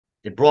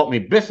It brought me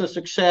business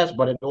success,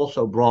 but it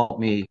also brought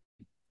me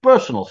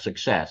personal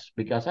success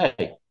because,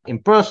 hey, in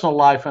personal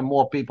life, when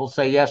more people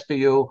say yes to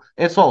you,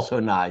 it's also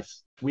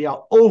nice. We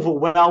are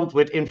overwhelmed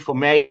with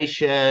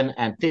information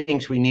and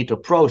things we need to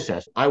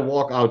process. I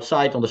walk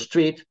outside on the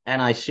street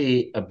and I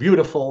see a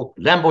beautiful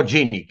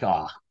Lamborghini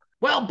car.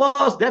 Well,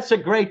 boss, that's a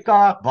great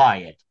car. Buy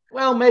it.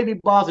 Well, maybe,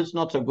 boss, it's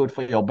not so good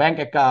for your bank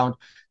account.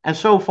 And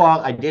so far,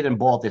 I didn't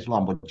bought this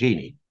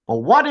Lamborghini. But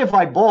what if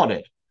I bought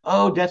it?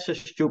 Oh, that's a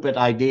stupid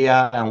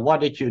idea. And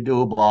what did you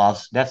do,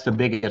 boss? That's the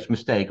biggest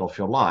mistake of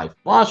your life.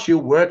 Boss, you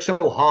worked so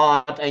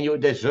hard and you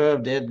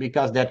deserved it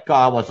because that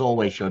car was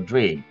always your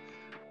dream.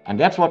 And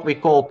that's what we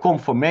call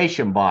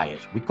confirmation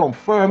bias. We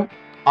confirm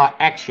our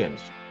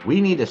actions.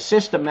 We need a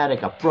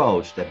systematic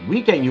approach that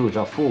we can use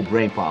our full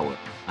brain power.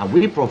 And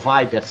we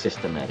provide that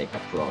systematic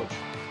approach.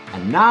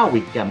 And now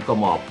we can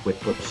come up with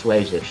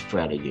persuasive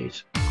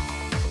strategies.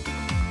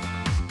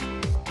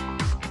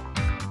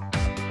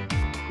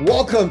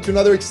 Welcome to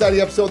another exciting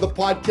episode of the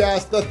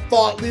podcast, The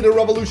Thought Leader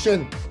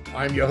Revolution.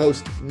 I'm your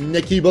host,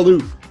 Nicky.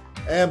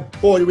 And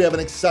boy, do we have an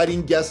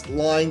exciting guest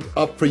lined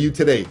up for you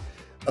today.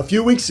 A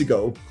few weeks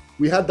ago,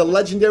 we had the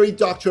legendary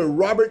Dr.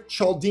 Robert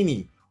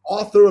Cialdini,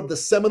 author of the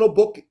seminal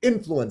book,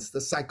 Influence, The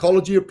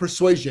Psychology of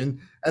Persuasion,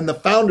 and the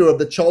founder of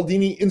the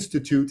Cialdini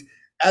Institute,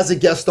 as a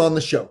guest on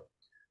the show.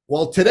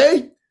 Well,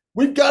 today,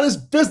 we've got his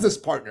business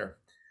partner,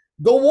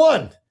 the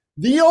one,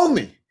 the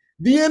only,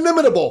 the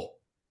inimitable,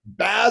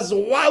 Bas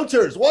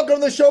Wouters. Welcome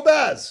to the show,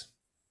 Bas.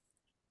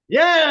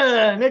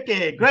 Yeah,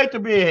 Nicky, great to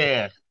be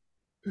here.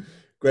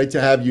 Great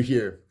to have you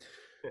here.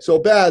 So,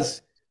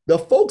 Bas, the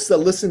folks that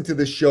listen to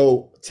this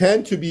show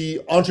tend to be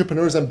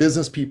entrepreneurs and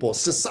business people,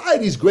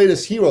 society's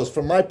greatest heroes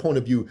from my point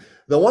of view,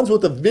 the ones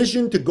with a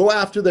vision to go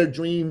after their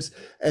dreams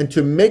and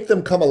to make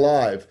them come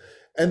alive.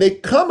 And they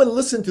come and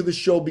listen to the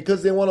show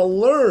because they want to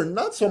learn,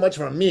 not so much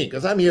from me,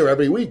 because I'm here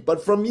every week,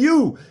 but from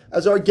you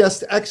as our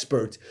guest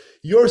expert,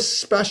 your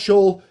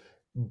special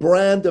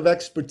brand of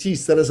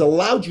expertise that has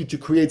allowed you to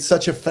create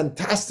such a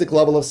fantastic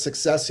level of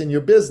success in your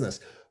business.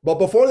 But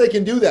before they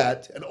can do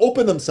that and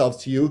open themselves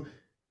to you,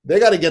 they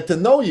got to get to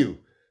know you.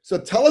 So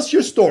tell us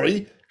your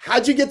story.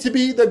 How'd you get to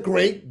be the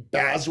great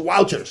Bas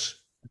Wouters?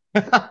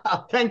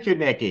 Thank you,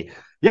 Nicky.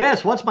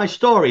 Yes, what's my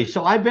story?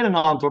 So I've been an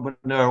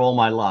entrepreneur all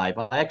my life.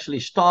 I actually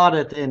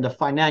started in the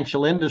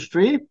financial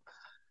industry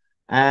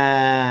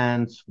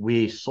and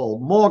we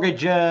sold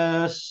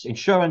mortgages,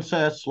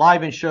 insurances,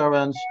 life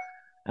insurance.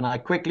 And I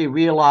quickly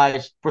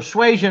realized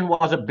persuasion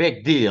was a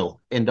big deal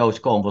in those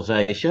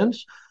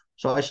conversations.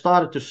 So I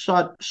started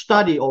to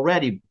study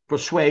already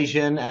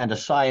persuasion and the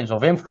science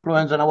of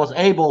influence. And I was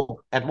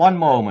able, at one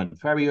moment,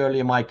 very early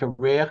in my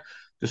career,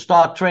 to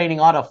start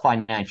training other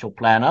financial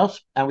planners.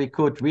 And we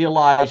could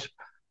realize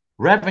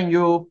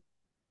revenue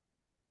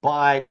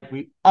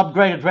we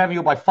upgraded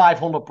revenue by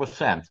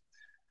 500%.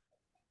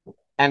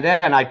 And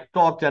then I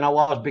talked and I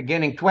was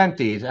beginning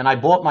 20s and I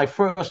bought my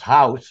first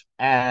house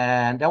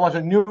and there was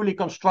a newly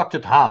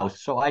constructed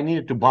house. So I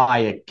needed to buy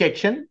a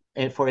kitchen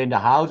in the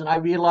house. And I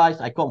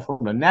realized I come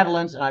from the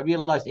Netherlands and I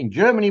realized in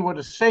Germany where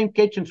the same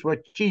kitchens were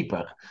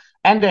cheaper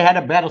and they had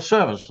a better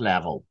service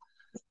level.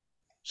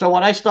 So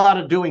what I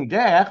started doing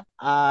there,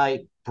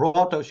 I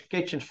brought those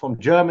kitchens from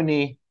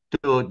Germany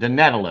to the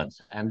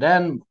Netherlands. And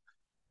then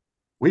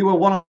we were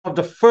one of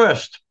the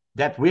first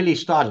that really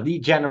started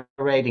lead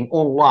generating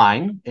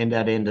online in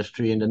that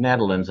industry in the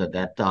Netherlands at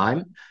that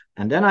time.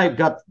 And then I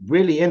got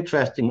really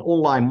interested in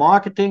online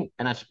marketing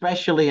and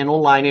especially in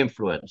online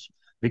influence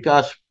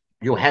because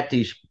you had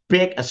these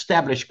big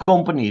established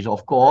companies,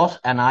 of course,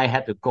 and I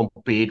had to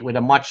compete with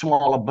a much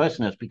smaller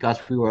business because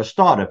we were a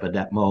startup at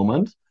that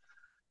moment.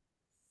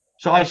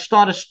 So I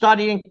started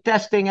studying,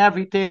 testing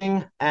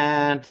everything,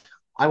 and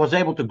I was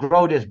able to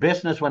grow this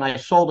business when I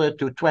sold it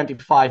to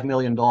 $25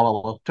 million,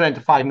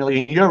 25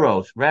 million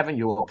euros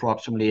revenue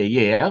approximately a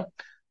year.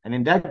 And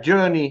in that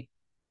journey,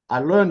 I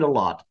learned a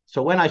lot.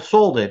 So when I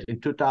sold it in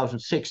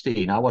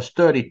 2016, I was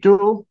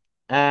 32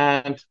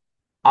 and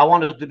I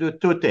wanted to do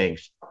two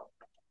things.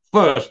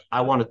 First,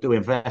 I wanted to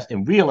invest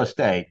in real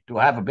estate to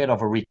have a bit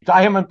of a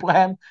retirement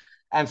plan.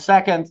 And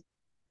second,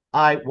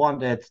 I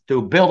wanted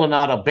to build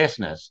another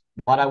business.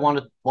 What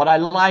I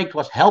liked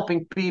was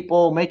helping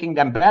people, making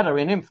them better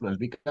in influence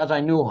because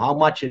I knew how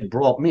much it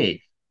brought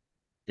me.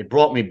 It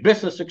brought me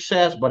business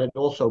success, but it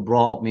also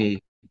brought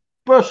me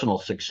personal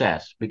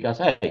success because,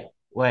 hey,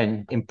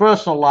 when in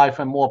personal life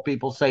and more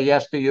people say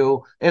yes to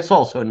you, it's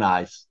also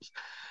nice.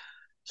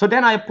 So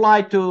then I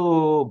applied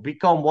to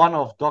become one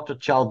of Dr.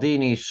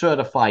 Cialdini's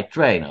certified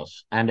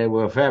trainers, and they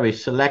were very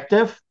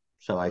selective.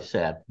 So I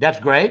said, that's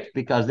great,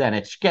 because then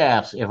it's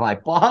scarce if I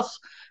pass.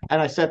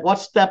 And I said,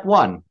 what's step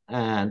one?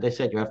 And they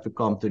said, you have to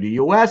come to the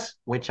US,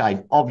 which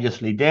I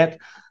obviously did.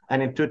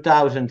 And in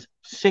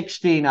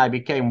 2016, I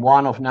became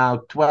one of now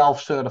 12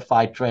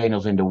 certified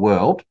trainers in the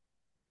world.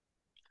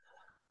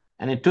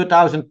 And in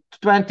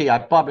 2020, I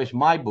published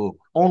my book,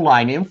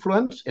 Online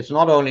Influence. It's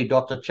not only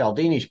Dr.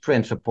 Cialdini's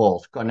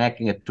principles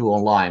connecting it to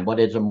online, but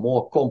it's a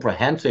more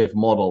comprehensive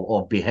model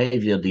of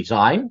behavior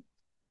design,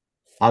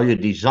 how you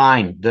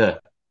design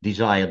the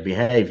desired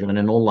behavior in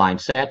an online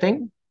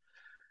setting.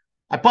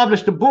 I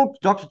published a book.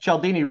 Dr.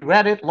 Cialdini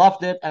read it,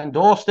 loved it,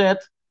 endorsed it.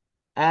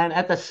 And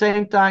at the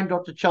same time,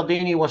 Dr.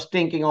 Cialdini was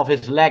thinking of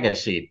his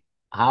legacy.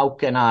 How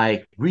can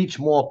I reach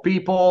more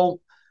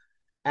people?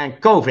 And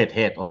COVID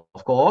hit,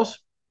 of course.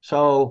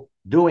 So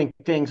doing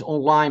things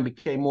online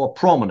became more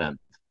prominent.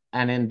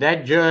 And in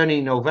that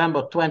journey,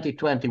 November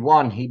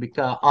 2021, he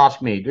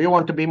asked me, do you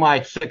want to be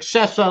my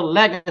successor,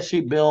 legacy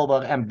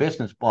builder, and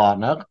business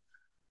partner?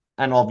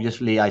 And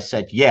obviously I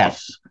said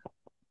yes.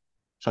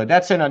 So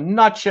that's in a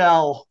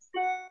nutshell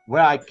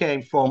where I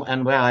came from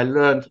and where I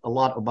learned a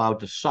lot about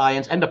the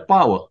science and the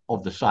power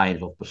of the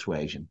science of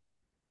persuasion.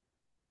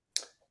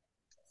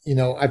 You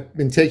know, I've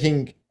been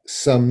taking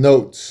some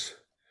notes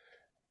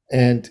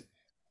and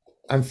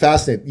I'm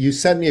fascinated. You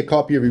sent me a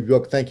copy of your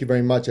book. Thank you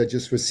very much. I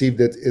just received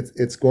it.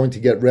 It's going to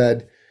get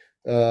read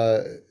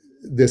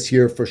this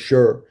year for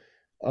sure.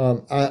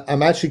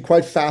 I'm actually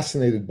quite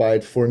fascinated by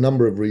it for a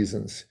number of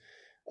reasons.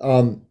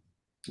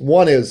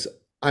 One is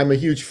I'm a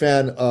huge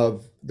fan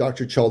of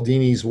Dr.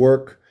 Cialdini's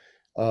work.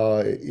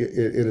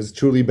 It has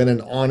truly been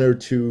an honor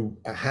to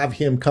have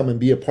him come and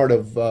be a part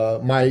of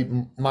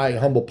my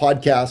humble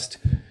podcast.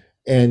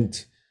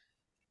 And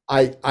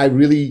I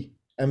really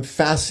am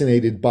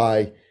fascinated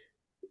by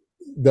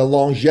the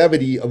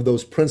longevity of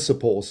those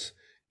principles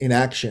in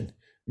action,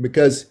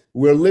 because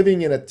we're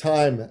living in a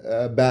time,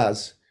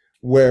 Bas,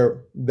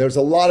 where there's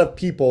a lot of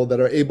people that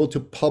are able to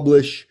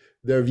publish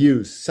their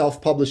views.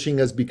 Self-publishing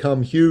has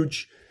become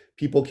huge.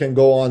 People can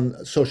go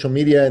on social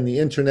media and the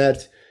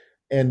internet,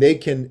 and they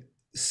can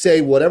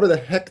say whatever the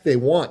heck they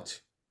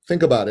want.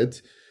 Think about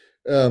it.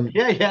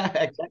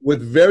 Exactly.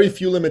 With very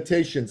few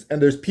limitations.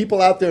 And there's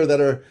people out there that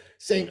are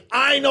saying,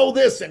 I know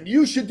this and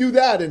you should do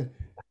that. And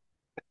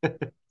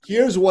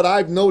here's what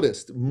I've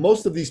noticed.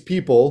 Most of these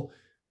people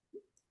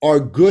are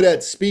good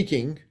at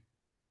speaking,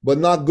 but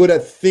not good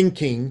at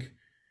thinking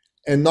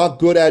and not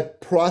good at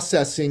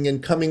processing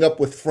and coming up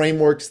with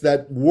frameworks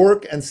that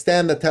work and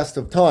stand the test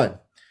of time.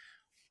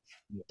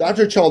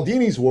 Dr.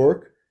 Cialdini's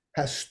work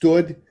has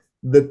stood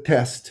the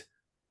test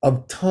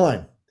of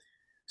time.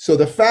 So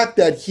the fact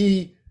that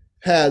he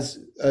has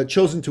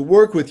chosen to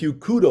work with you,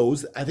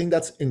 kudos. I think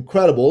that's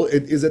incredible.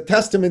 It is a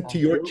testament to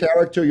your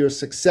character, your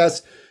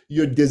success,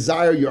 your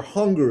desire, your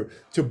hunger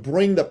to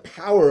bring the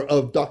power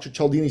of Dr.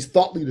 Cialdini's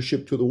thought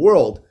leadership to the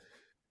world.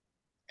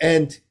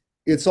 And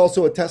it's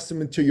also a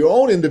testament to your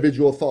own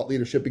individual thought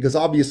leadership, because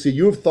obviously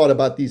you've thought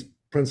about these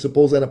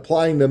principles and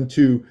applying them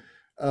to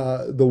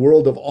the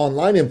world of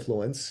online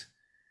influence.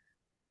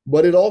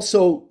 But it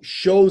also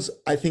shows,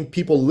 I think,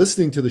 people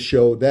listening to the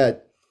show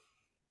that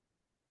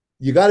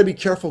you got to be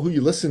careful who you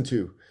listen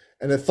to.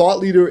 And a thought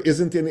leader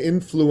isn't an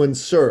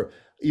influencer,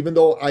 even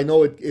though I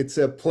know it's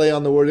a play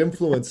on the word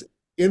influence.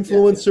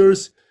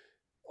 Influencers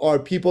are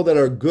people that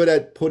are good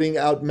at putting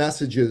out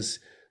messages.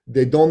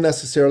 They don't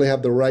necessarily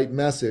have the right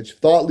message.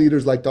 Thought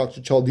leaders like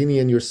Dr. Cialdini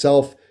and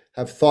yourself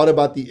have thought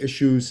about the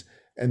issues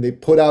and they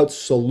put out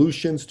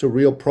solutions to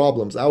real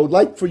problems. I would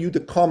like for you to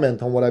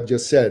comment on what I've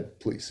just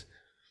said, please.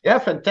 Yeah,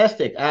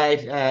 fantastic. I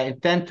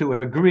intend to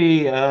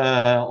agree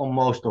on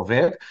most of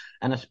it,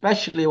 and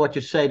especially what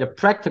you say, the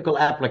practical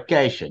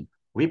application.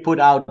 We put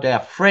out there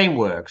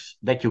frameworks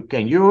that you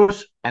can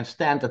use and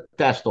stand the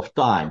test of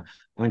time.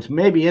 And it's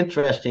maybe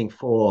interesting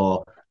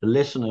for the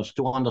listeners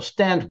to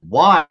understand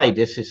why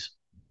this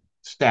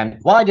stand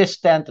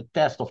the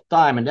test of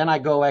time. And then I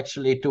go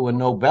actually to a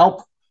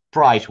Nobel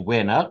Prize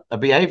winner, a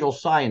behavioral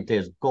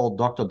scientist called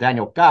Dr.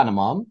 Daniel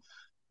Kahneman.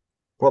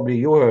 Probably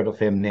you heard of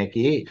him,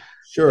 Nicky.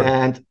 Sure.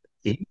 And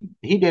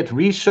he did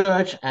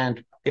research,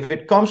 and if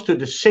it comes to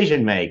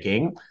decision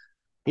making,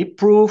 he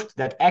proved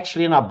that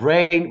actually in our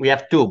brain we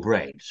have two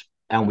brains,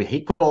 and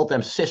he called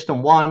them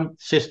system 1,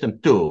 system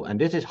 2. And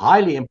this is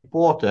highly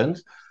important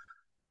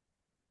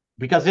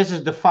because this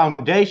is the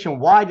foundation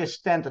why they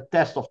stand the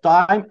test of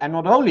time, and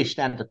not only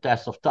stand the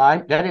test of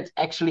time, that it's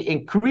actually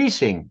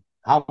increasing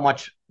how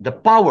much the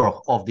power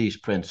of these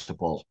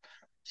principles.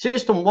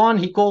 System 1,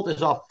 he called,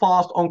 is our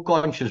fast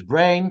unconscious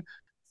brain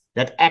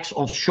that acts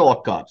on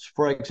shortcuts.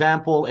 For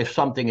example, if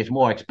something is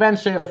more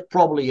expensive,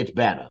 probably it's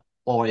better.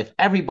 Or if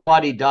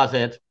everybody does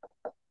it,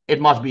 it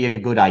must be a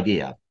good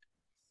idea.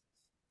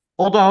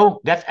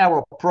 Although that's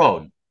error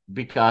prone,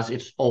 because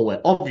it's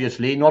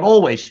obviously not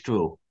always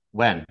true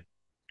when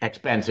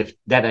expensive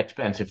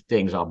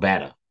things are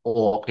better.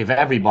 Or if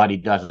everybody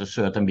does a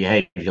certain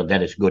behavior,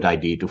 that is a good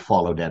idea to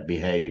follow that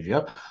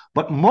behavior.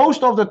 But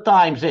most of the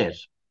times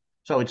is.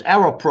 So it's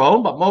error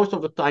prone, but most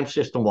of the time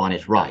system 1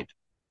 is right.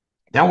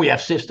 Then we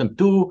have system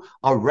 2,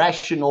 a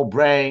rational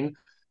brain.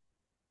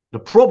 The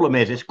problem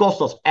is it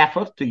costs us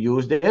effort to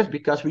use this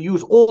because we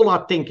use all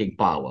our thinking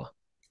power.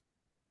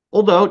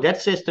 Although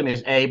that system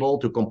is able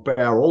to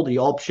compare all the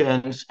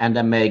options and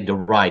then make the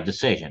right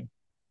decision.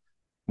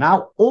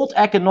 Now, old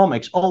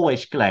economics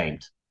always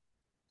claimed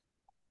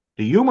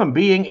the human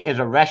being is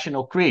a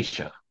rational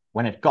creature.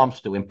 When it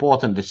comes to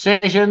important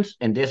decisions,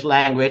 in this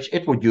language,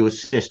 it would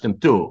use system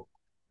 2.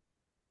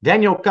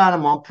 Daniel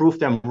Kahneman proved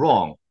them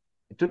wrong.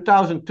 In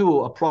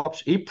 2002,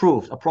 he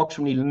proved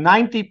approximately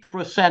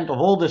 90% of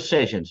all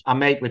decisions are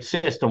made with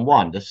system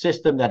one, the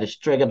system that is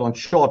triggered on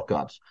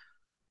shortcuts.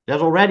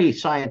 There's already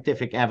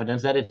scientific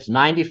evidence that it's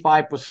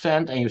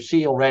 95%, and you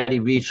see already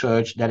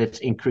research that it's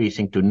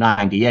increasing to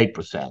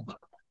 98%.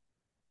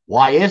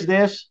 Why is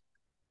this?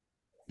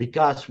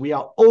 Because we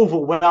are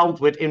overwhelmed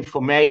with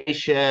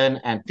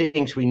information and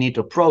things we need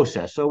to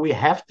process. So we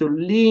have to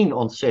lean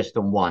on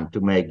system one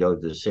to make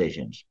those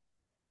decisions.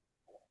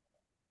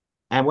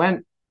 And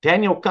when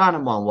Daniel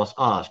Kahneman was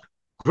asked,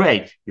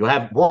 great, you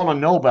have won a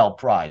Nobel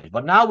Prize,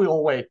 but now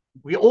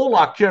we all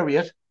are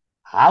curious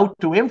how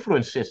to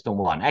influence system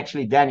one.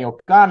 Actually, Daniel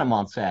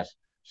Kahneman says,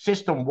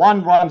 system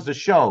one runs the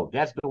show.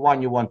 That's the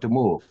one you want to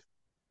move.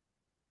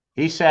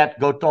 He said,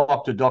 go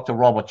talk to Dr.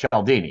 Robert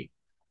Cialdini,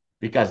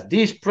 because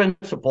these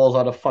principles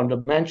are the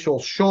fundamental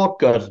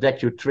shortcuts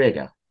that you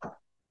trigger.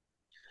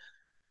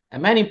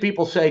 And many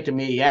people say to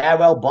me, yeah,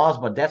 well, Bas,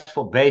 but that's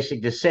for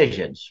basic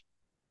decisions.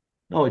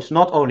 No, it's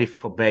not only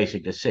for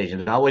basic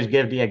decisions. I always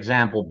give the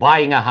example,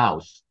 buying a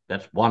house.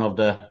 That's one of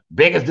the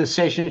biggest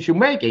decisions you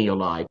make in your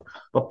life.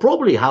 But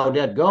probably how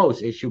that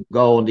goes is you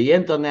go on the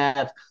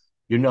internet,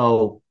 you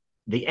know,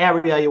 the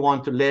area you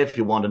want to live,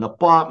 you want an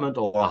apartment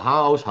or a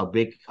house, how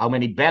big, how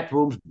many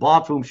bedrooms,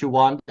 bathrooms you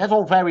want. That's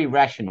all very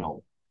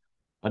rational.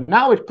 But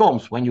now it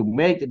comes when you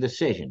make the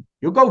decision.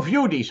 You go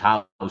view these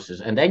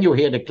houses and then you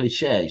hear the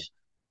cliches.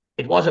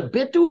 It was a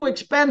bit too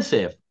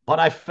expensive, but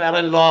I fell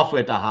in love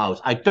with the house.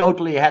 I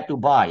totally had to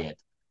buy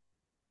it.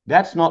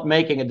 That's not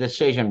making a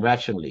decision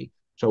rationally.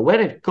 So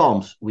when it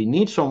comes, we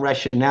need some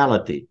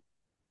rationality.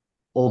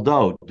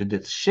 Although the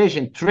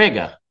decision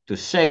trigger to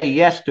say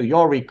yes to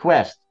your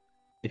request,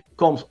 it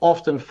comes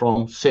often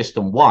from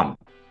system one.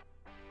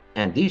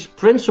 And these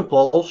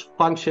principles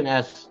function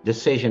as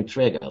decision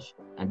triggers.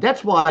 And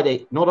that's why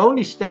they not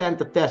only stand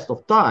the test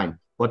of time,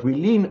 but we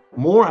lean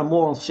more and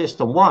more on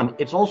system one.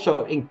 It's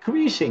also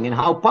increasing in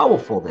how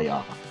powerful they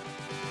are.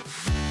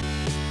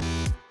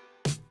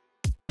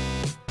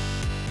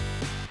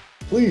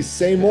 Please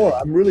say more.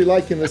 I'm really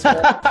liking this.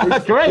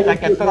 Great, I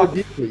can talk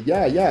deeply.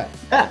 Yeah.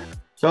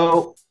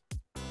 So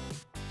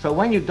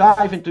when you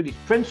dive into these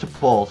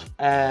principles,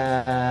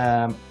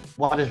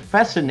 what is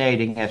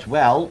fascinating as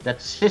well,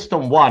 that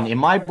system one, in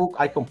my book,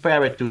 I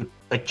compare it to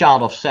a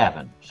child of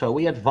 7. So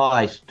we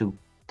advise to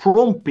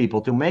prompt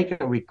people to make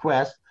a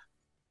request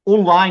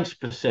online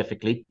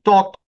specifically,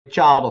 talk to a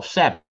child of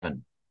 7.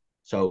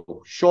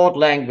 So short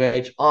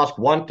language, ask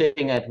one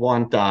thing at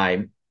one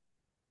time,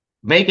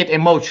 make it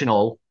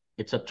emotional.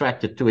 It's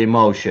attracted to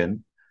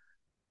emotion.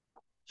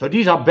 So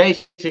these are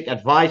basic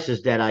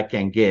advices that I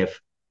can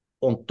give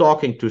on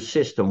talking to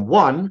system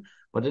one.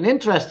 But an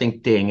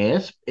interesting thing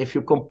is, if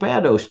you compare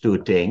those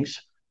two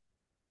things,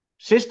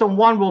 system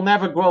one will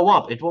never grow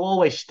up. It will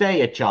always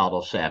stay a child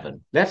of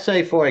 7. Let's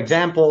say, for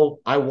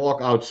example, I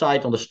walk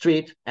outside on the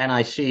street and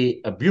I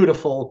see a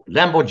beautiful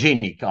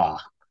Lamborghini car.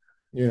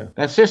 Yeah.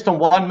 And system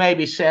one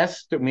maybe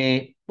says to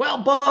me,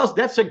 well, Bas,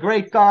 that's a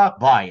great car,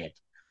 buy it.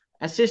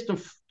 And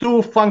system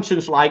two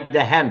functions like the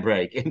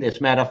handbrake in this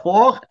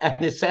metaphor.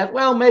 And it says,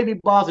 well, maybe,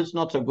 Bas, it's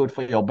not so good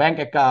for your bank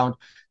account.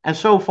 And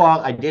so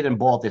far, I didn't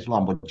bought this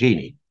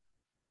Lamborghini.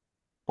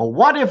 But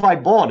what if I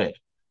bought it?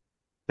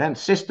 Then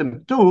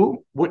system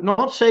two would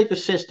not say to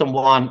system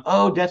one,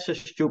 oh, that's a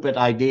stupid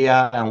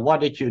idea. And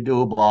what did you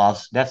do,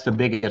 Bas? That's the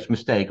biggest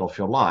mistake of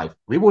your life.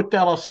 We would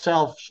tell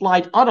ourselves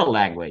slight other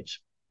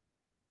language.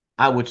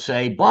 I would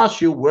say,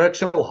 Bas, you worked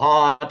so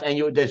hard and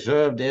you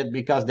deserved it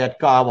because that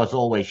car was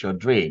always your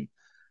dream.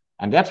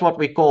 And that's what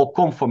we call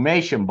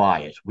confirmation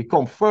bias. We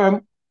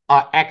confirm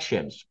our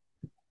actions.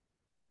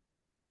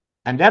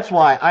 And that's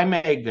why I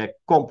make the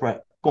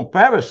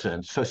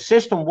comparison. So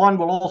system one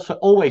will also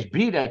always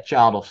be that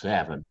child of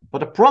 7. But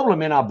the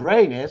problem in our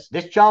brain is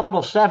this child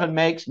of 7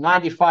 makes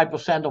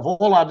 95% of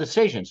all our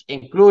decisions,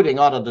 including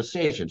other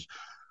decisions.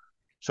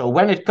 So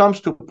when it comes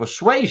to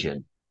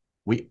persuasion,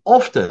 we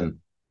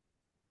often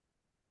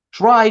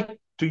try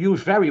to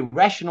use very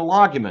rational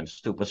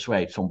arguments to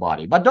persuade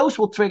somebody, but those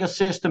will trigger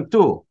system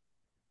two.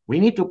 We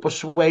need to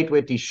persuade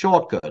with these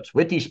shortcuts,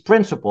 with these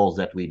principles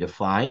that we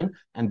define,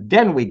 and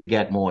then we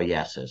get more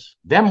yeses.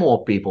 Then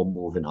more people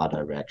move in our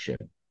direction.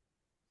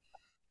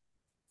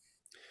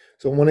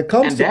 So when it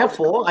comes and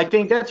therefore, I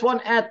think that's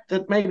one ad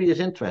that maybe is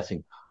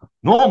interesting.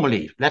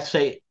 Normally, let's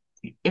say,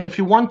 if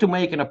you want to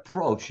make an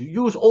approach,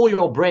 you use all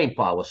your brain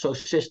power, so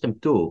system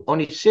two.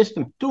 Only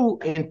system two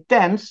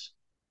intends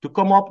to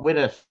come up with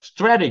a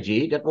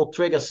strategy that will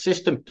trigger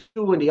system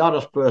two in the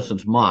other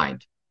person's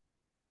mind.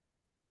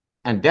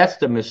 And that's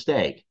the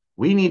mistake.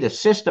 We need a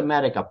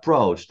systematic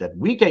approach that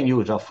we can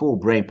use our full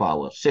brain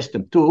power,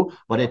 system two,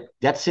 but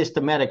that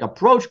systematic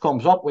approach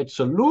comes up with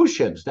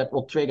solutions that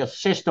will trigger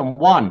system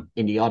one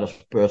in the other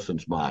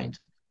person's mind.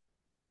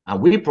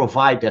 And we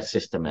provide that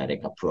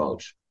systematic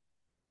approach.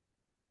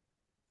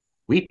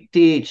 We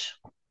teach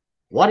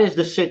what is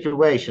the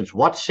situations,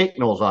 what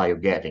signals are you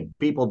getting?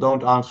 People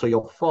don't answer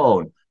your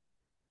phone.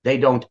 They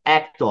don't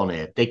act on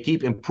it. They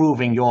keep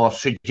improving your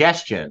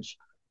suggestions.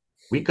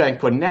 We can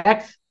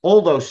connect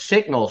all those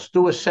signals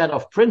to a set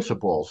of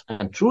principles.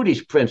 And through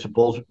these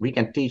principles, we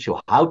can teach you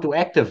how to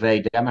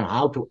activate them and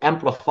how to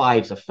amplify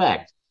its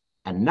effect.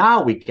 And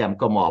now we can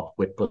come up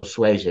with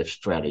persuasive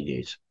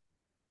strategies.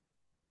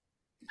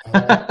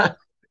 I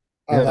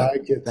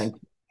like it.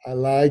 I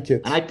like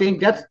it. And I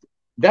think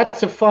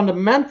that's a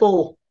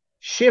fundamental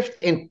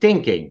shift in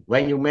thinking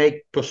when you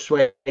make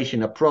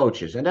persuasion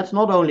approaches. And that's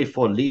not only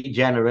for lead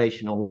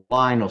generation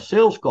online or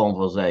sales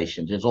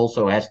conversations. It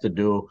also has to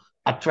do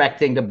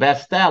attracting the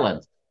best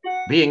talent,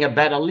 being a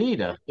better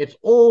leader. It's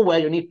all where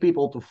you need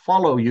people to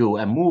follow you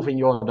and move in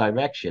your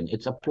direction.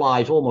 It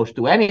applies almost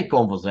to any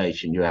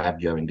conversation you have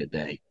during the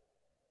day.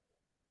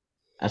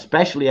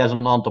 Especially as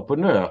an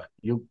entrepreneur,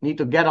 you need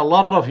to get a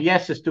lot of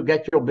yeses to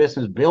get your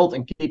business built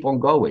and keep on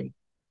going.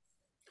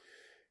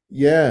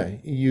 Yeah,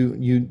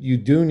 you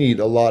do need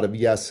a lot of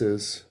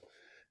yeses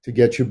to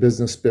get your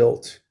business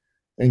built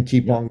and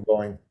keep on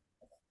going.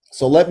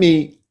 So let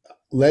me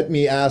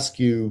ask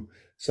you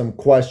some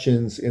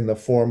questions in the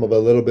form of a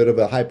little bit of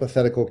a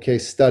hypothetical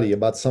case study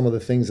about some of the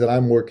things that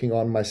I'm working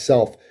on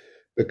myself,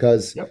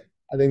 because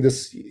I think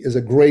this is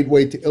a great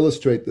way to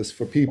illustrate this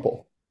for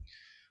people.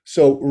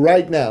 So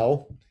right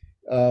now,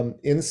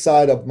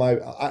 inside of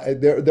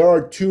there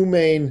are two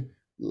main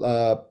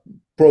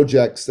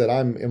projects that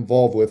I'm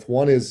involved with.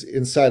 One is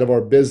inside of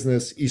our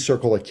business,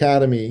 eCircle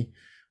Academy,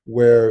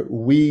 where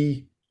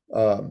what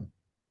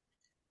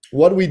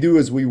we do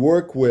is we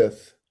work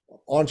with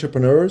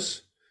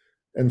entrepreneurs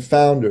and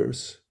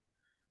founders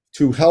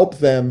to help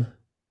them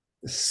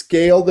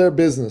scale their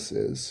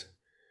businesses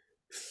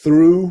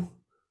through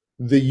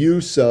the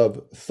use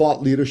of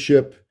thought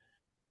leadership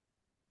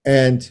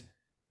and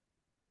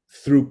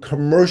through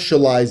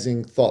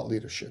commercializing thought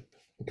leadership.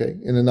 Okay,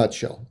 in a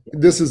nutshell.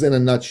 This is in a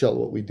nutshell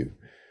what we do.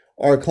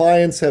 Our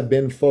clients have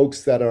been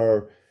folks that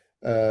are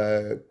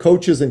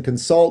coaches and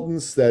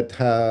consultants that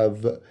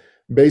have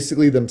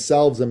basically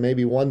themselves and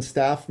maybe one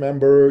staff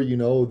member,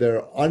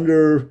 they're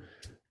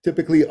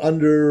typically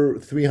under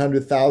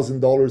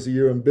 $300,000 a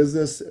year in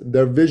business.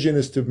 Their vision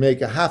is to make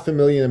 $500,000,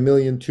 $1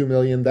 million, $2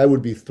 million. That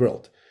would be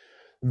thrilled.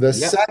 The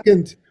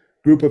second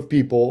group of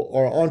people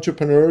are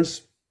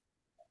entrepreneurs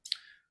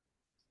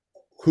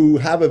who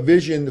have a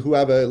vision, who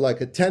have a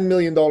 $10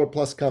 million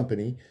plus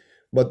company,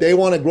 but they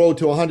want to grow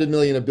to 100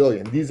 million, $1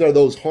 billion. These are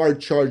those hard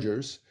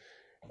chargers.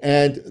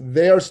 And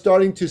they are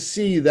starting to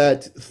see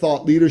that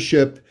thought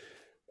leadership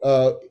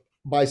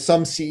by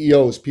some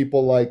CEOs,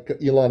 people like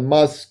Elon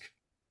Musk,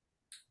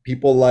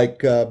 people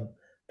like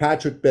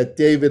Patrick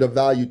Bet-David of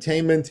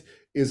Valuetainment,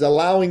 is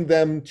allowing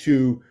them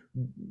to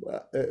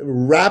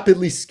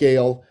rapidly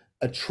scale,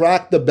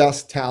 attract the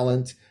best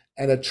talent,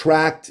 and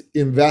attract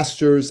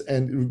investors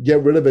and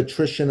get rid of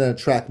attrition and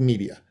attract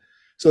media.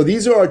 So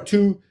these are our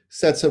two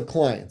sets of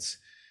clients,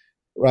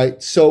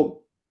 right?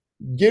 So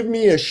give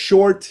me a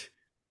short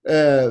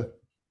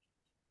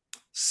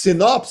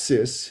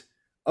synopsis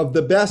of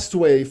the best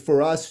way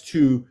for us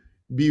to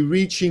be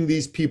reaching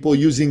these people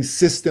using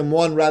system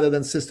one rather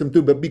than system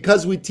two. But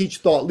because we teach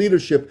thought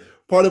leadership,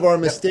 part of our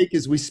mistake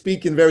is we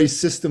speak in very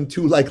system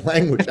two like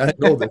language. I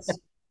know this.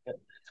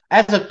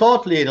 As a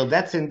thought leader,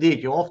 that's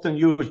indeed, you often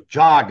use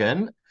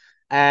jargon,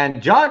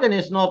 and jargon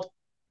is not,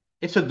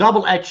 it's a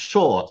double-edged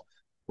sword.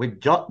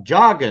 With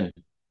jargon,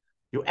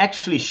 you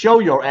actually show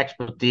your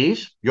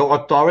expertise, your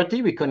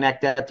authority. We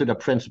connect that to the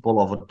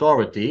principle of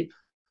authority.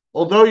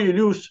 Although you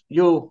lose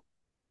on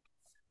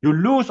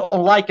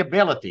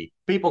likability.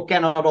 People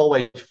cannot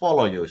always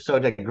follow you. So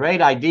the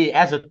great idea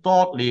as a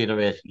thought leader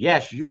is,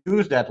 yes,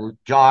 use that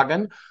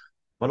jargon,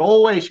 but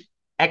always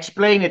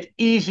explain it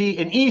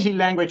in easy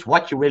language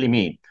what you really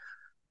mean.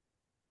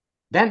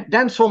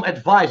 Then some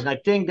advice, and I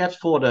think that's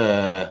for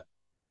the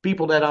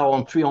people that are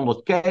on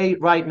 300K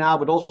right now,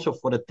 but also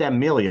for the 10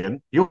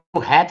 million. You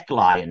had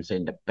clients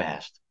in the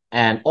past,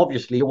 and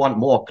obviously you want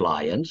more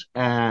clients.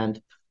 And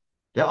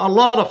there are a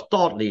lot of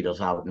thought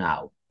leaders out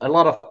now. A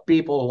lot of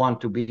people who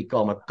want to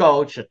become a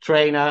coach, a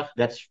trainer.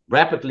 That's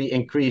rapidly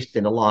increased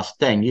in the last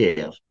 10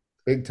 years.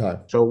 Big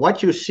time. So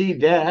what you see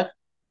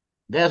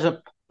there's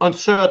an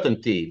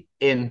uncertainty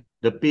in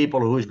the people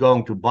who's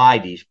going to buy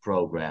these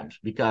programs,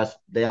 because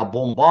they are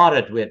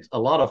bombarded with a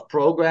lot of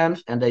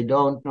programs and they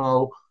don't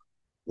know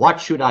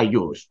what should I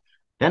use.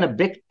 Then a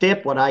big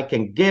tip what I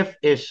can give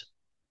is,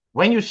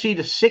 when you see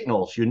the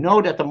signals, you know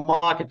that the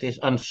market is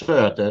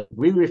uncertain.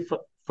 We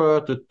refer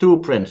to two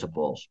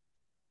principles: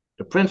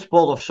 the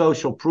principle of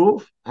social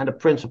proof and the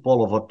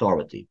principle of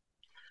authority.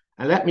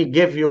 And let me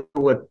give your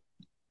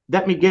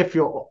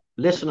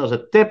listeners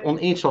a tip on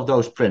each of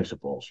those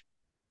principles.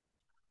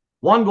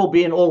 One will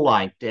be an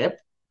online tip,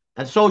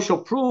 and social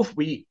proof,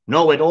 we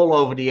know it all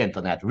over the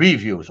internet,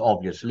 reviews,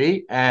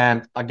 obviously.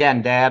 And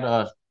again,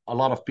 there a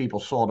lot of people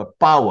saw the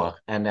power,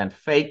 and then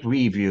fake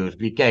reviews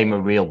became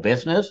a real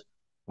business.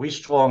 We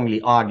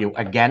strongly argue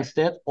against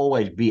it.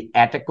 Always be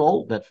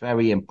ethical. That's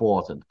very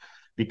important,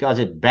 because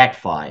it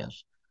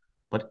backfires.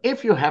 But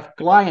if you have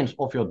clients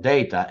of your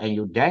data and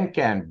you then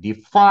can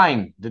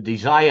define the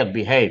desired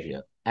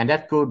behavior, and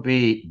that could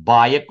be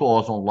buy a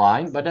course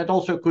online, but that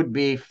also could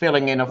be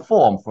filling in a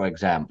form, for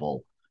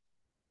example.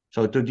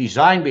 So to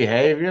design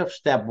behavior,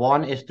 step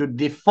one is to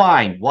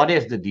define what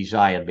is the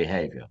desired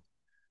behavior.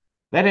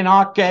 Then in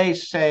our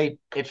case, say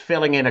it's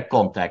filling in a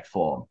contact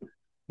form.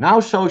 Now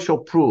social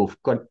proof,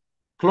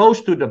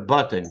 close to the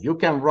button, you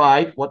can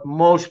write what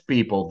most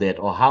people did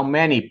or how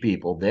many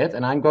people did.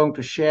 And I'm going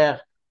to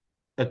share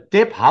a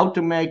tip how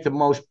to make the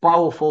most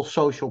powerful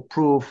social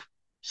proof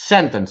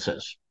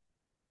sentences.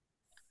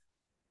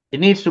 It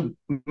needs to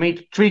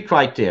meet 3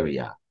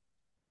 criteria.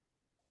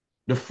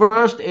 The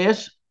first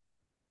is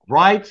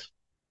write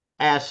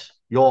as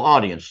your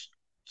audience,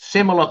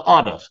 similar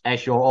others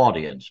as your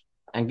audience.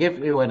 And give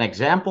you an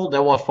example,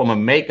 there was from a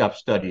makeup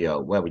studio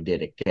where we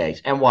did a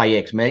case,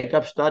 NYX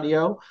makeup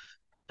studio.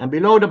 And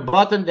below the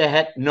button, they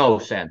had no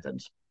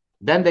sentence.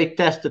 Then they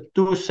tested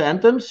 2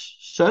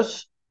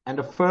 sentences, and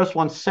the first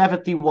one,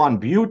 71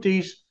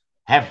 beauties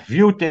have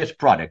viewed this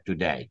product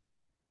today.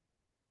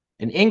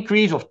 An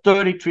increase of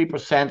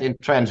 33% in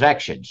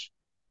transactions.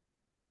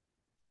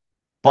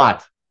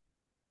 But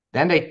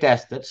then they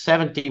tested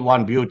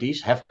 71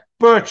 beauties have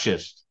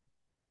purchased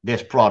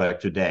this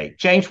product today.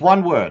 Change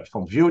one word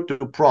from view to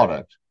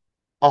product.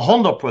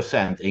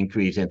 100%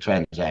 increase in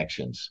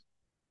transactions.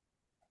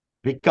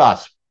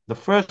 Because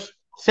the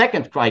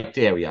second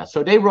criteria,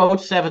 so they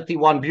wrote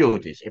 71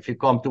 beauties. If you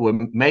come to a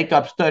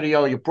makeup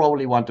studio, you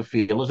probably want to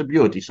feel as a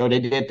beauty. So they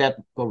did that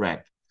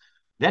correct.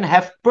 Then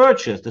have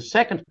purchased. The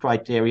second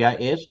criteria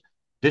is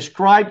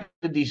describe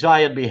the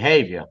desired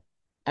behavior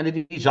and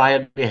the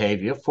desired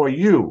behavior for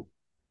you.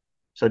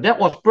 So that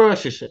was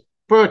purchase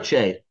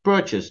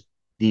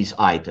these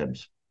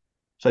items.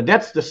 So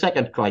that's the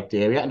second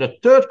criteria. And the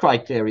third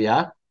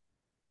criteria,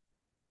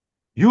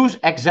 use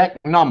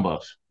exact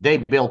numbers. They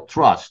build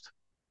trust.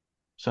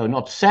 So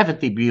not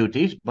 70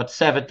 beauties, but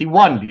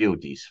 71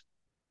 beauties.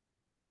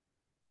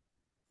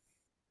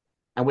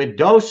 And with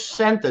those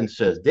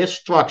sentences, this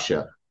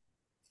structure,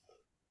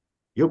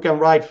 you can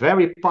write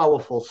very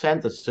powerful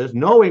sentences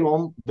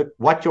knowing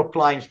what your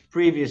clients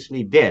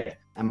previously did.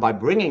 And by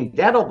bringing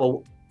that up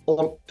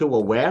to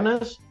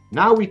awareness,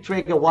 now we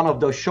trigger one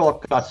of those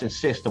shortcuts in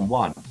system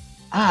 1.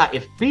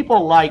 If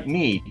people like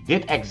me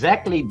did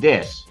exactly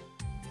this,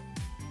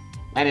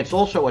 and it's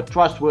also a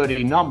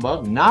trustworthy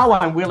number, now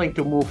I'm willing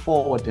to move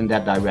forward in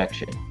that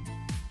direction.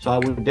 So I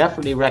would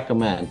definitely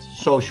recommend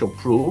social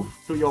proof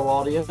to your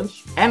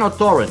audience and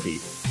authority.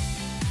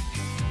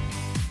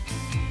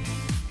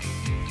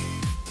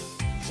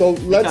 So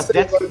let's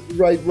say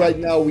right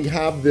now we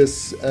have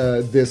this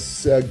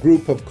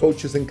group of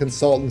coaches and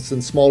consultants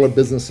and smaller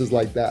businesses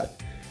like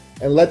that.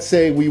 And let's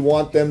say we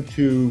want them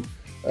to,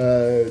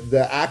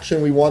 the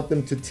action we want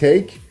them to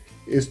take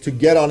is to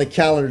get on a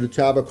calendar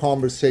to have a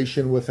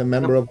conversation with a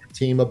member of our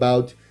team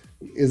about,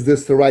 is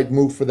this the right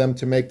move for them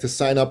to make to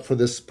sign up for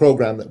this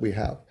program that we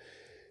have?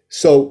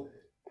 So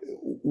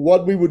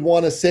what we would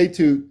want to say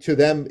to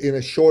them in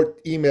a short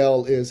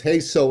email is,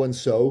 hey,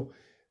 so-and-so,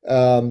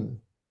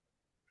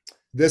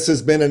 this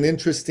has been an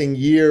interesting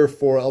year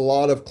for a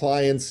lot of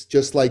clients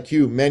just like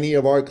you. Many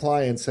of our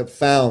clients have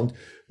found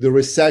the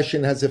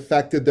recession has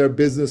affected their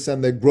business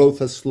and their growth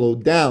has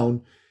slowed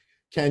down.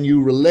 Can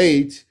you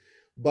relate?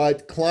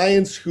 But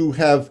clients who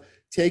have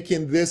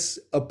taken this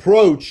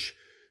approach,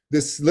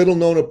 this little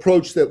known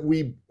approach that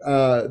we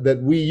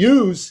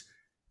use,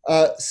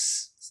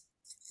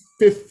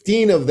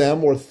 15 of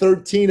them or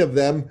 13 of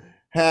them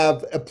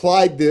have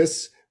applied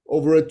this.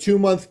 Over a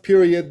 2-month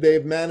period,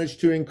 they've managed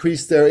to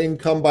increase their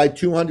income by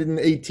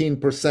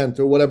 218%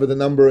 or whatever the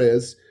number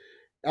is.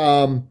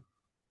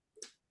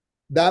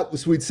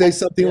 We'd say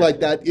something like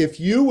that. If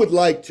you would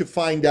like to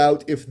find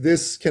out if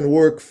this can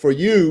work for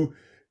you,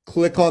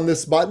 click on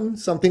this button,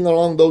 something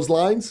along those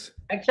lines.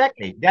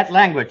 Exactly, that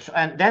language.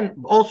 And then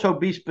also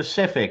be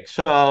specific.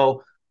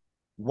 So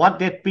what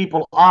did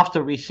people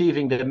after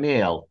receiving the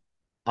mail?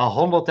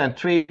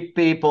 103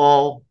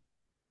 people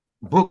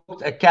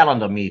booked a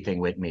calendar meeting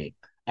with me.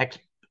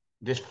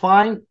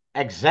 Define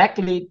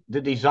exactly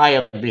the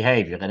desired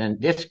behavior. And in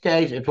this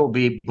case, it will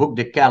be book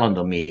the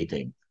calendar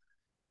meeting.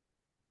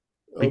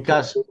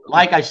 Because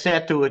like I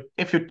said to it,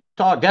 if you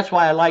talk, that's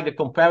why I like the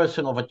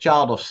comparison of a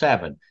child of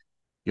 7.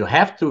 You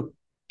have to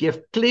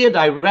give clear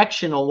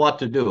direction on what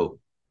to do.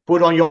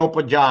 Put on your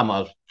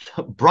pajamas,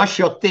 brush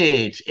your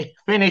teeth,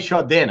 finish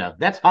your dinner.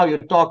 That's how you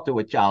talk to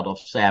a child of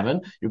 7.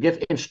 You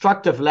give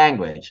instructive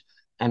language.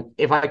 And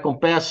if I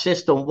compare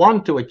system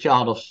 1 to a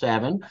child of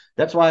 7,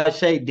 that's why I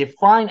say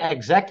define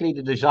exactly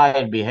the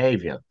desired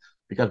behavior.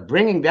 Because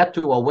bringing that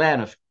to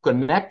awareness,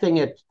 connecting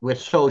it with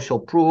social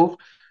proof,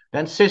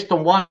 then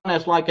system 1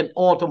 is like an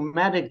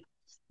automatic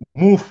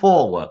move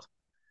forward.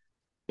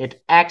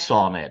 It acts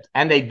on it.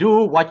 And they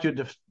do what you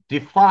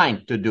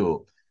define to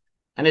do.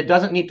 And it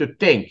doesn't need to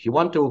think. You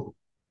want to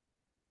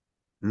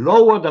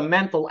lower the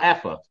mental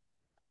effort.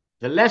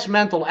 The less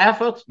mental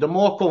effort, the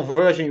more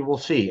conversion you will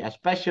see,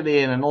 especially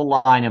in an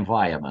online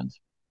environment.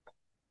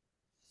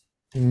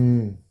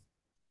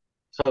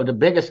 So the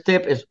biggest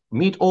tip is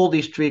meet all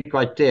these 3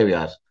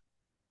 criteria.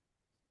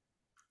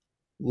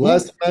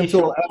 Less Who is mental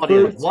your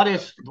audience?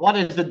 effort. What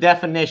is the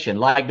definition?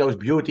 Like those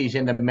beauties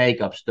in the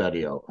makeup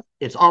studio.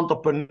 It's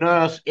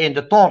entrepreneurs in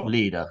the thought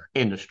leader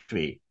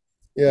industry.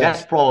 That's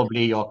Yes.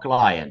 probably your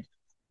client.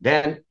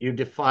 Then you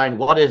define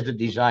what is the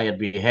desired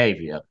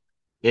behavior.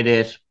 It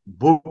is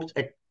booked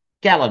a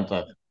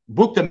calendar,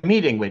 booked a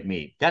meeting with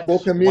me. Book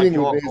That's a what meeting with me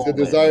your is the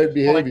goal is, desired for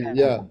behavior. Yeah.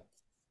 example.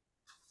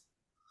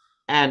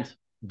 And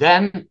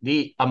then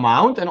the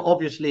amount, and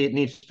obviously it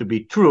needs to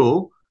be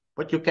true,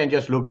 but you can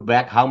just look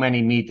back how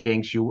many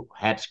meetings you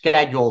had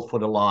scheduled for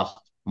the last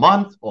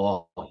month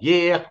or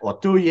year or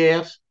 2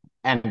 years.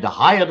 And the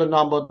higher the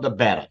number, the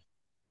better.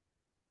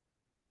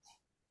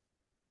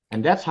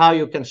 And that's how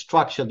you can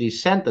structure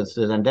these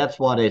sentences. And that's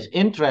what is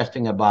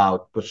interesting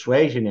about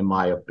persuasion, in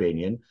my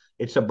opinion.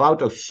 It's about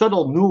those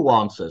subtle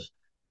nuances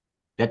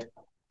that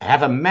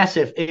have a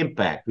massive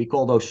impact. We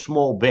call those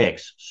small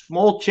bigs.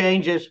 Small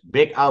changes,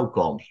 big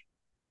outcomes.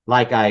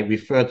 Like I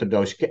referred to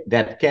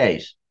that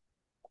case.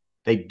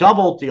 They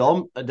doubled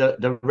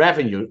the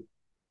revenue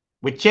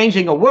with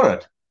changing a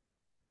word.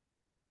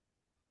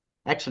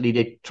 Actually,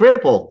 they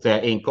tripled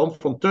their income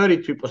from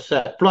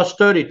 32% plus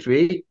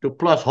 33 to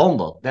plus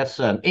 100. That's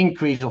an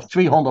increase of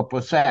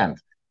 300%.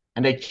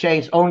 And they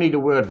changed only the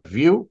word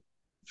view,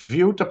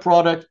 viewed the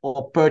product,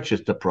 or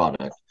purchased the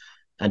product.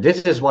 And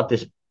this is what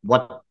the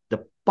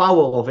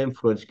power of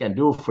influence can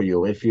do for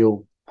you if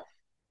you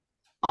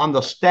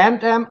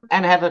understand them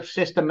and have a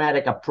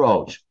systematic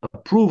approach, a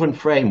proven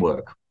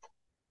framework.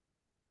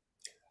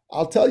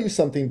 I'll tell you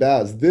something,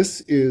 Baz.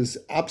 This is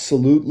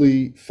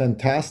absolutely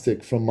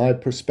fantastic from my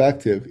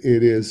perspective.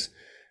 It's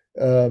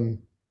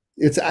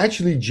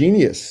actually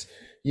genius.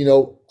 You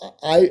know,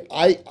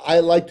 I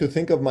like to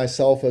think of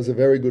myself as a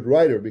very good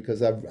writer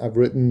because I've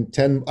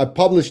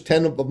published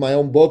 10 of my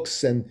own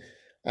books, and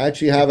I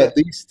actually have at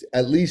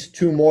least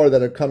two more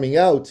that are coming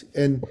out.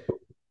 And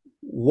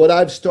what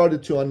I've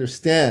started to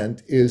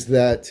understand is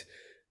that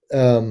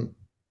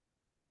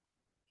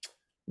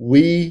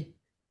we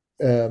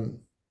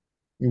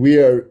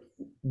are,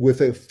 with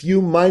a few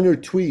minor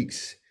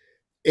tweaks,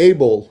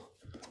 able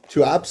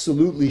to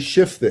absolutely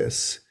shift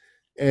this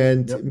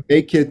and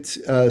make it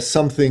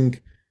something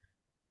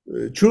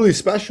truly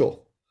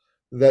special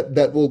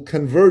that will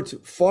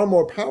convert far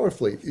more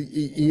powerfully.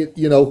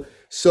 You know,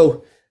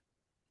 so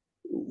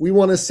we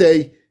want to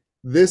say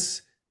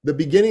this: the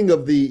beginning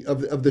of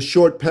the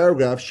short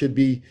paragraph should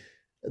be,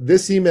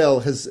 this email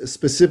has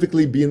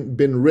specifically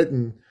been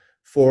written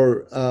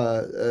for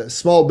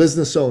small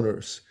business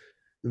owners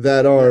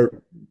that are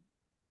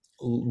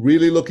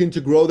really looking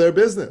to grow their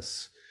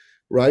business,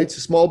 right?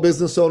 Small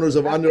business owners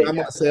of I'm going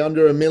to say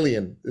under $1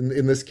 million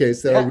in this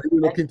case, that are really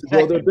looking to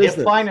grow their business.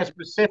 Define as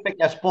specific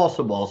as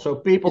possible so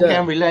people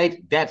can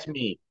relate. That's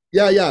me.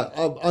 Yeah,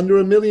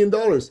 under $1 million.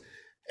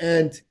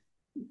 And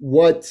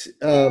what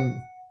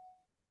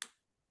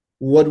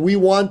we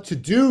want to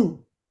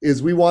do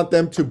is we want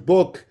them to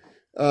book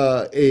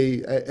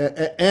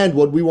and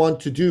what we want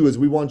to do is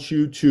we want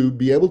you to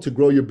be able to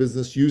grow your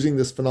business using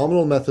this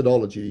phenomenal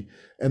methodology.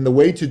 And the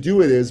way to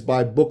do it is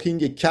by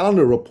booking a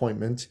calendar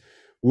appointment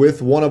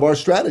with one of our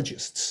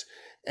strategists.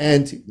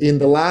 And in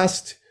the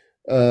last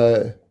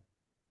 2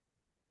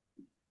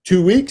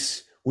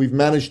 weeks, we've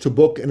managed to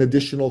book an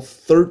additional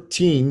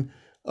 13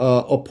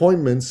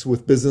 appointments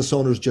with business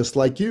owners just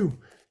like you.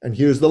 And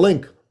here's the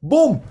link.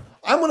 Boom.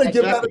 I'm going to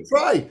give that a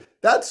try.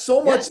 That's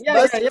so much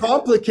less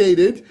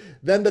complicated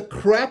than the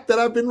crap that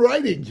I've been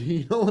writing.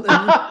 You know what I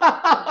mean?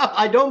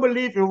 I don't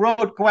believe you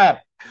wrote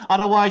crap.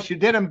 Otherwise, you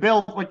didn't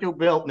build what you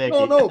built,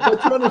 Nicky. No,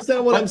 but you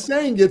understand what I'm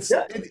saying.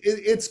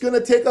 It's going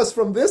to take us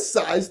from this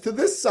size to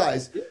this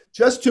size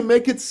just to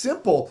make it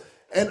simple.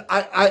 And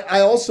I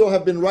also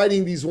have been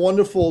writing these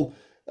wonderful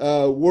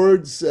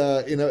words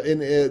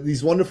in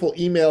these wonderful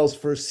emails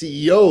for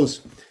CEOs.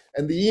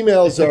 And the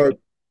emails are,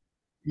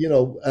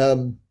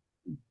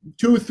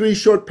 2 or 3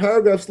 short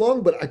paragraphs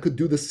long, but I could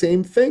do the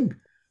same thing.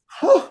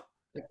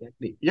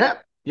 Exactly. Yeah,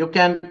 you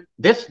can.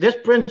 This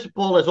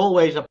principle is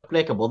always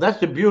applicable. That's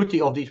the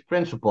beauty of these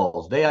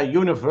principles. They are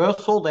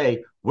universal.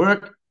 They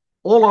work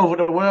all over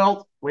the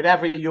world with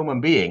every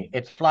human being.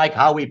 It's like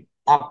how we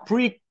are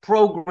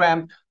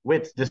pre-programmed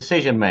with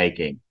decision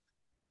making.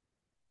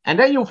 And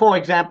then you, for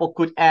example,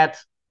 could add,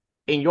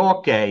 in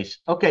your case,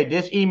 okay,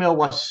 this email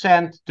was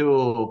sent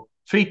to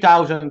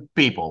 3,000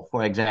 people,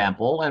 for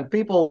example, and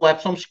people have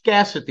some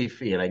scarcity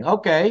feeling.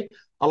 Okay,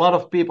 a lot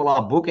of people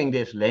are booking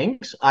these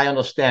links. I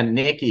understand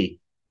Nicky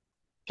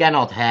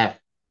cannot have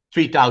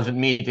 3,000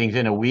 meetings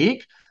in a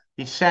week.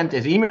 He sent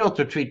his email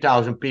to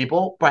 3,000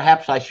 people.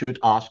 Perhaps I should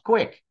act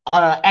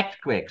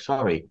quick,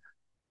 sorry.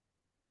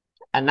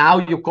 And now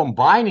you're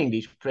combining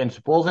these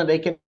principles and they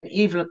can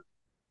even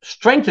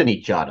strengthen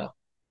each other.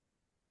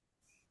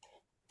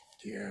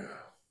 Yeah,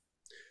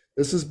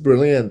 this is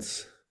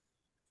brilliant.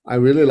 I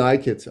really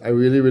like it. I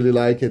really, really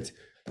like it.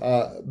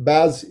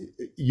 Baz,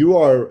 you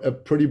are a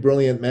pretty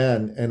brilliant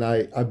man. And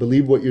I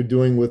believe what you're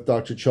doing with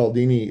Dr.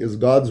 Cialdini is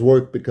God's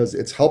work because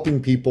it's helping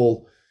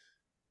people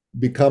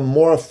become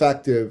more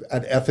effective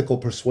at ethical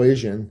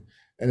persuasion.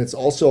 And it's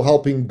also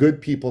helping good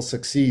people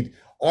succeed.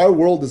 Our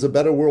world is a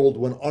better world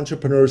when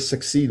entrepreneurs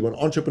succeed, when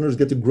entrepreneurs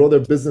get to grow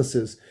their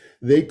businesses.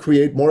 They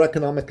create more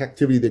economic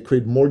activity, they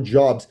create more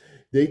jobs,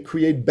 they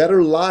create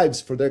better lives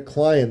for their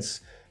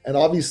clients. And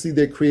obviously,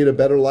 they create a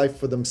better life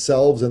for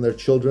themselves and their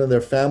children and their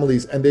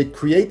families. And they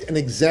create an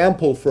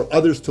example for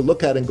others to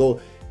look at and go,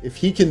 if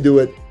he can do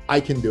it, I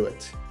can do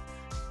it.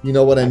 You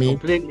know what I mean? I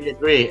completely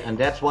agree. And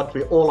that's what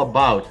we're all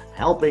about,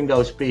 helping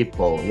those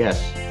people.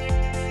 Yes.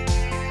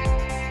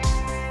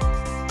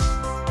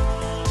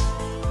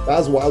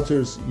 Bas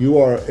Wouters, you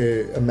are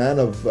a man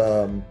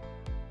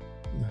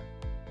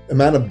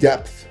of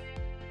depth,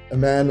 a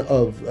man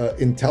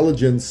of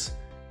intelligence,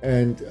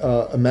 and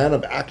a man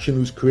of action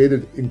who's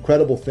created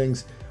incredible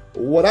things.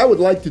 What I would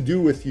like to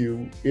do with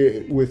you,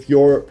 with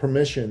your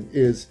permission,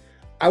 is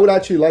I would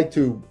actually like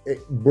to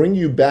bring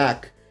you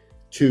back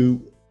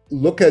to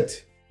look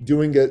at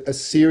doing a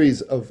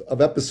series of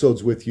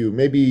episodes with you,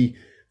 maybe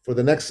for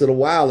the next little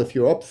while. If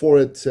you're up for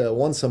it,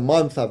 once a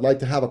month, I'd like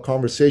to have a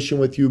conversation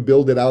with you,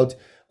 build it out.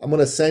 I'm going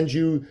to send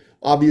you,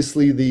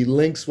 obviously, the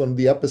links when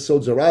the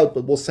episodes are out,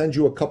 but we'll send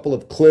you a couple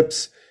of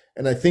clips.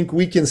 And I think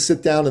we can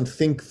sit down and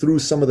think through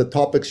some of the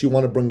topics you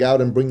want to bring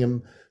out and bring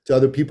them to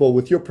other people.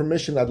 With your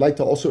permission, I'd like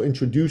to also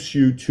introduce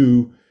you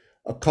to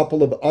a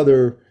couple of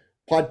other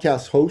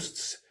podcast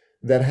hosts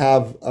that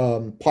have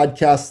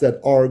podcasts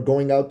that are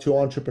going out to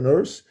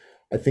entrepreneurs.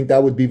 I think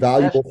that would be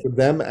valuable for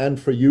them and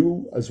for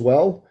you as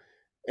well.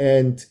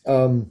 And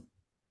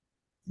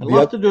I'd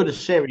love to do the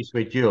series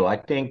with you. I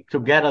think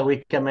together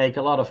we can make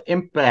a lot of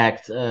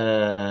impact.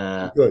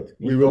 Good.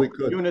 We really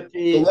could. So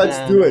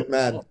let's do it,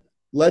 man.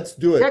 Let's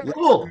do it. Yeah,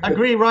 cool.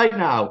 Agree right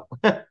now.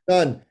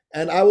 Done.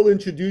 And I will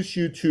introduce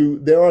you to,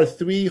 there are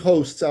 3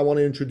 hosts I want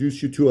to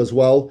introduce you to as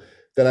well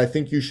that I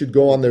think you should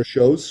go on their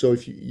shows. So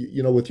if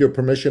you know, with your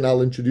permission,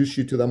 I'll introduce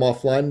you to them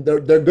offline.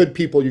 They're good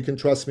people. You can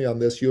trust me on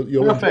this.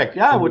 You'll Perfect.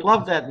 Yeah, I would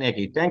love that,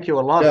 Nicky. Thank you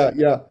a lot.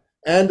 Yeah.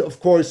 And of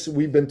course,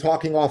 we've been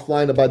talking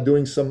offline about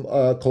doing some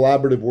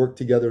collaborative work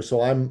together.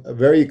 So I'm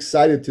very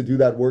excited to do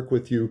that work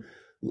with you.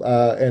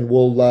 And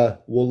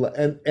we'll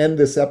end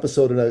this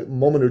episode in a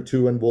moment or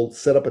two, and we'll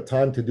set up a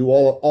time to do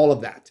all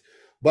of that.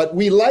 But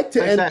we like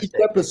to end each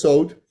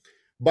episode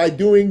by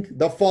doing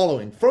the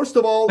following. First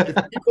of all, if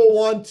people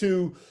want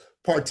to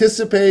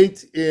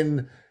participate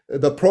in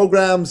the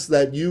programs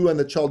that you and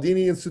the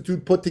Cialdini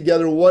Institute put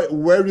together,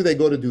 where do they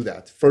go to do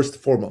that? First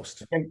and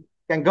foremost, you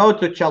can go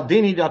to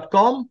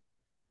cialdini.com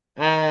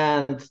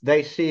and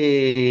they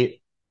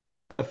see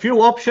a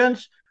few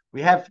options.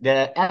 We have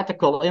the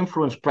ethical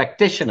influence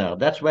practitioner.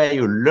 That's where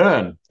you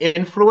learn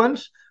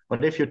influence.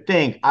 But if you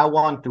think I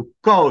want to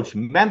coach,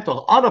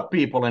 mentor other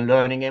people in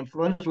learning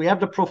influence, we have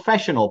the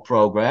professional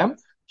program.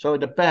 So it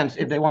depends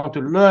if they want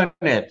to learn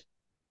it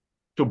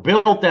to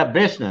build their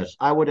business.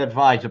 I would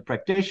advise a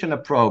practitioner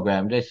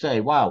program. They say,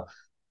 wow,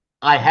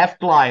 I have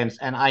clients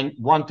and I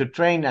want to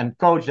train and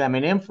coach them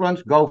in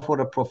influence. Go for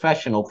the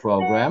professional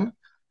program.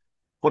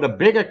 For the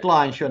bigger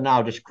clients you're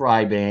now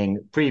describing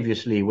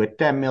previously with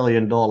 $10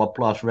 million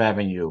plus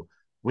revenue,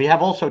 we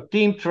have also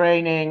team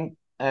training,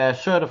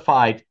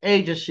 certified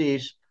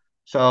agencies.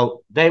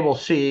 So they will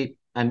see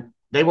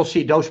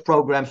those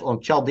programs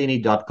on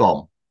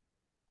cialdini.com.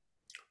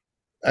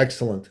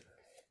 Excellent.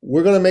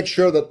 We're going to make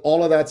sure that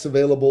all of that's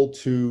available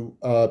to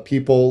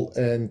people.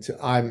 And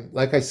I'm,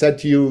 like I said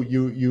to you,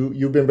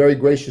 you've been very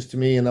gracious to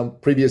me in a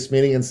previous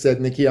meeting and said,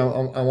 Nicky, I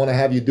want to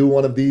have you do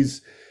one of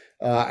these.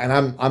 And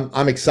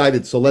I'm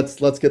excited. So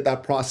let's get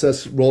that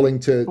process rolling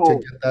to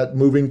get that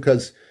moving,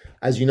 because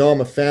as you know,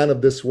 I'm a fan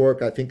of this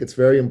work. I think it's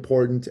very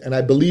important, and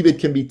I believe it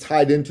can be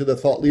tied into the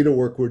thought leader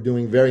work we're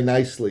doing very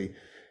nicely.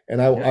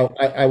 And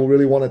I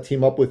really want to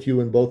team up with you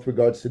in both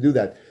regards to do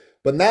that.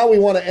 But now we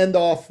want to end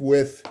off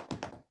with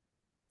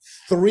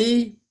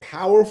 3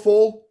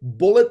 powerful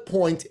bullet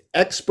point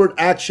expert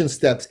action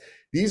steps.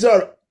 These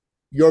are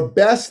your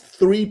best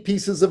 3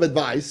 pieces of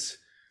advice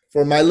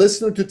for my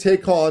listener to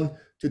take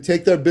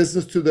their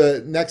business to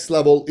the next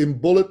level in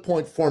bullet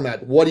point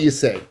format. What do you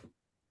say?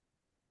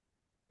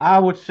 I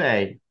would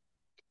say,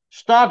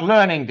 start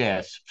learning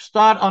this.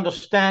 Start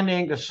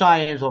understanding the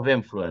science of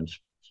influence.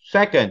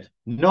 Second,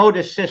 know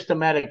the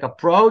systematic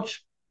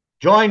approach.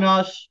 Join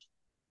us.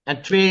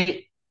 And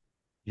 3,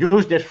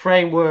 use this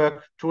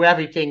framework to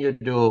everything you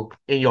do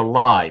in your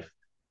life.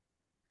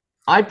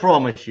 I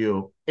promise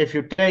you, if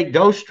you take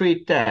those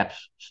 3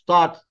 steps,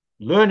 start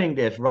learning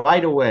this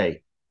right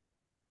away,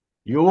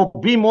 you will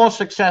be more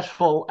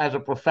successful as a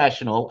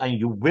professional and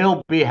you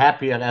will be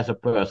happier as a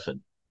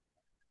person.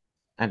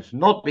 And it's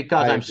not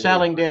because I'm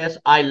selling this,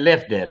 I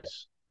live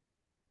this.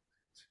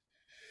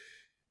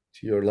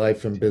 To your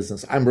life and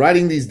business. I'm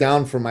writing these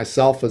down for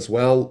myself as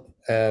well.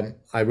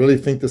 I really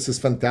think this is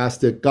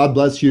fantastic. God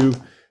bless you.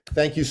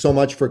 Thank you so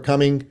much for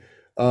coming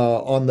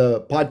on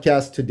the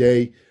podcast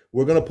today.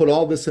 We're going to put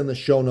all this in the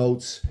show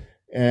notes,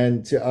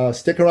 and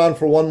stick around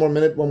for 1 more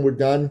minute when we're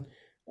done.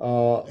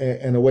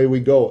 And away we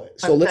go.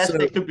 So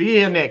fantastic to be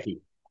here,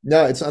 Nicky.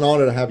 No, it's an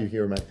honor to have you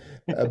here, man.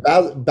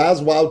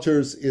 Bas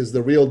Wouters is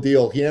the real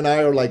deal. He and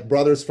I are like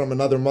brothers from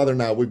another mother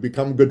now. We've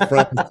become good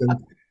friends.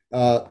 And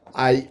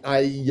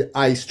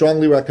I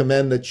strongly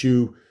recommend that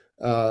you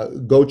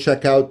go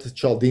check out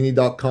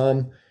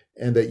Cialdini.com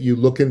and that you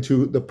look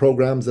into the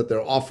programs that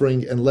they're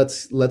offering, and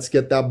let's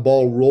get that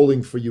ball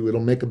rolling for you.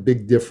 It'll make a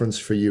big difference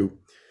for you.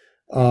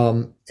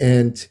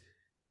 And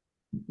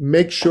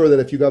make sure that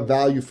if you got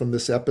value from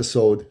this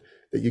episode,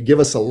 that you give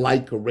us a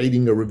like, a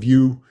rating, a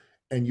review,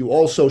 and you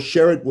also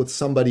share it with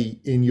somebody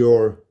in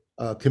your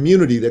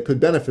community that could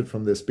benefit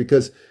from this,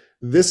 because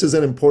this is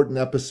an important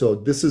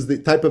episode. This is the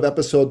type of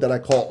episode that I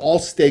call all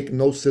steak,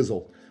 no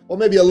sizzle. Well,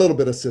 maybe a little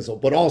bit of sizzle,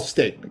 but all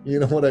steak. You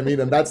know what I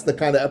mean? And that's the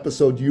kind of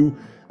episode you,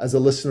 as a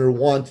listener,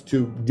 want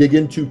to dig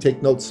into,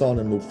 take notes on,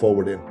 and move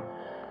forward in.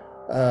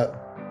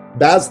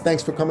 Bas,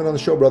 thanks for coming on the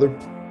show, brother.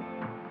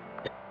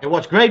 It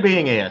was great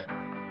being here.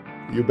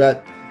 You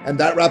bet. And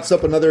that wraps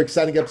up another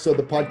exciting episode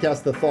of the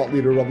podcast, The Thought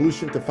Leader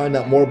Revolution. To find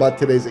out more about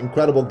today's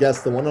incredible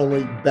guest, the one and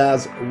only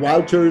Bas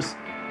Wouters,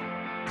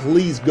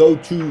 please go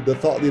to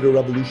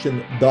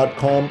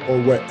thethoughtleaderrevolution.com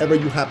or wherever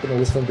you happen to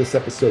listen to this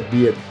episode,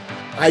 be it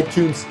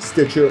iTunes,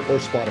 Stitcher, or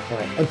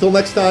Spotify. Until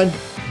next time,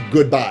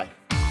 goodbye.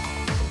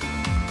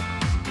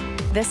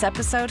 This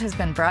episode has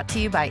been brought to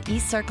you by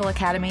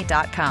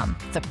eCircleAcademy.com,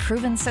 the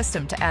proven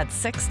system to add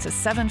 6 to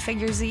 7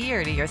 figures a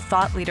year to your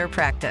thought leader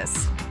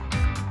practice.